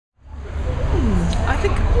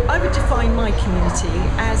would define my community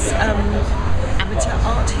as amateur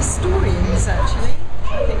art historians, actually.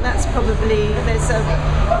 I think that's probably, there's a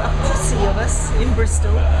posse of us in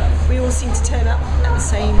Bristol. We all seem to turn up at the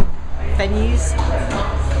same venues,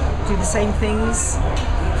 do the same things.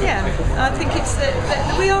 Yeah, I think it's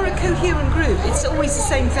that we are a coherent group. It's always the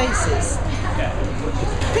same faces.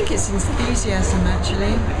 I think it's enthusiasm,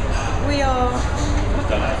 actually.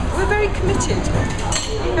 We're very committed,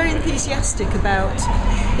 very enthusiastic about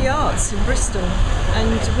the arts in Bristol,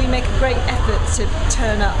 and we make a great effort to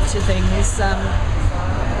turn up to things,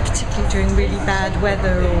 particularly during really bad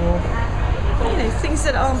weather, or things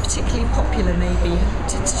that aren't particularly popular, maybe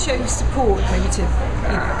to show support, maybe to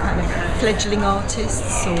kind of fledgling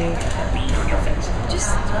artists or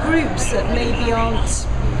just groups that maybe aren't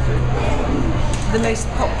the most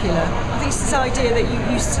popular. I think it's this idea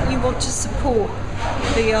that you want to support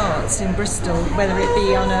the arts in Bristol, whether it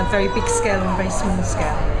be on a very big scale or a very small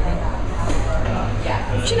scale.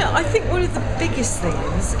 Do you know, I think one of the biggest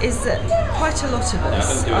things is that quite a lot of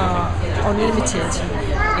us are on limited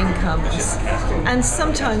incomes, and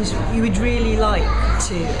sometimes you would really like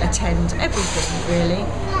to attend everything, really,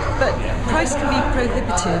 but price can be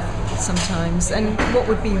prohibitive sometimes. And what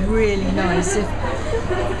would be really nice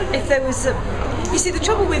if there was you see, the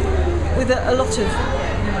trouble with a lot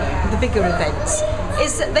of the bigger events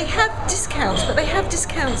is that they have discounts, but they have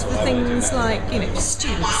discounts for things like,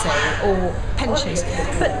 student sale or pensions.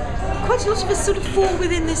 But quite a lot of us sort of fall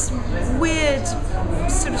within this weird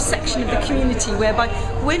sort of section of the community whereby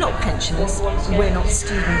we're not pensioners, we're not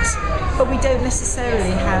students, but we don't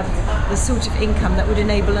necessarily have the sort of income that would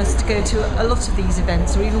enable us to go to a lot of these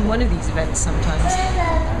events, or even one of these events sometimes.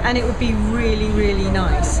 And it would be really, really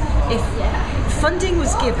nice if funding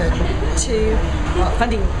was given to,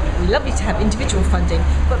 funding, we'd love you to have individual funding,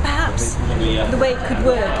 but perhaps the way it could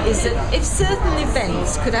work is that if certain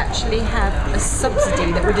events could actually have a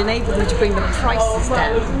subsidy that would enable them to bring the prices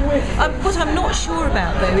down. What I'm not sure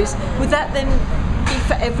about though is, would that then be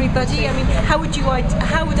for everybody? I mean, how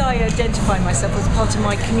would I identify myself as part of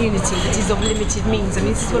my community that is of limited means? I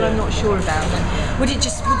mean, this is what I'm not sure about. Would you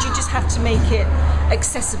just have to make it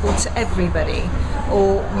accessible to everybody,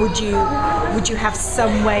 or would you have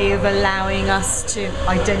some way of allowing us to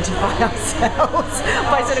identify ourselves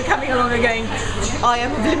by sort of coming along and going, I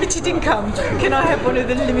am of limited income, can I have one of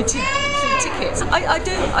the limited tickets?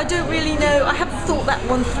 I don't really know. I haven't thought that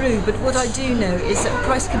one through, but what I do know is that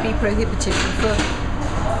price can be prohibitive for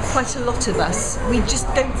quite a lot of us. We just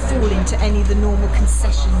don't fall into any of the normal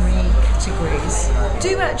concessionary categories. I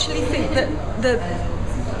do actually think that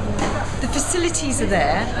the facilities are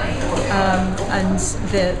there, and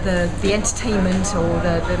the entertainment or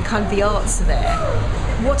the kind of the arts are there.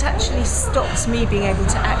 What actually stops me being able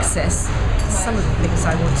to access some of the things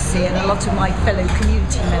I want to see, and a lot of my fellow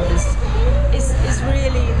community members, is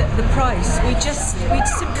really the price. We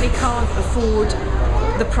simply can't afford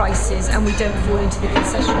the prices, and we don't fall into the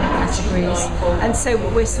concession categories, and so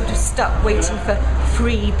we're sort of stuck waiting for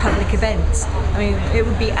free public events. I mean, it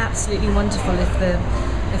would be absolutely wonderful if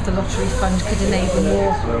the lottery fund could enable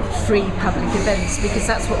more free public events, because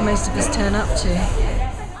that's what most of us turn up to.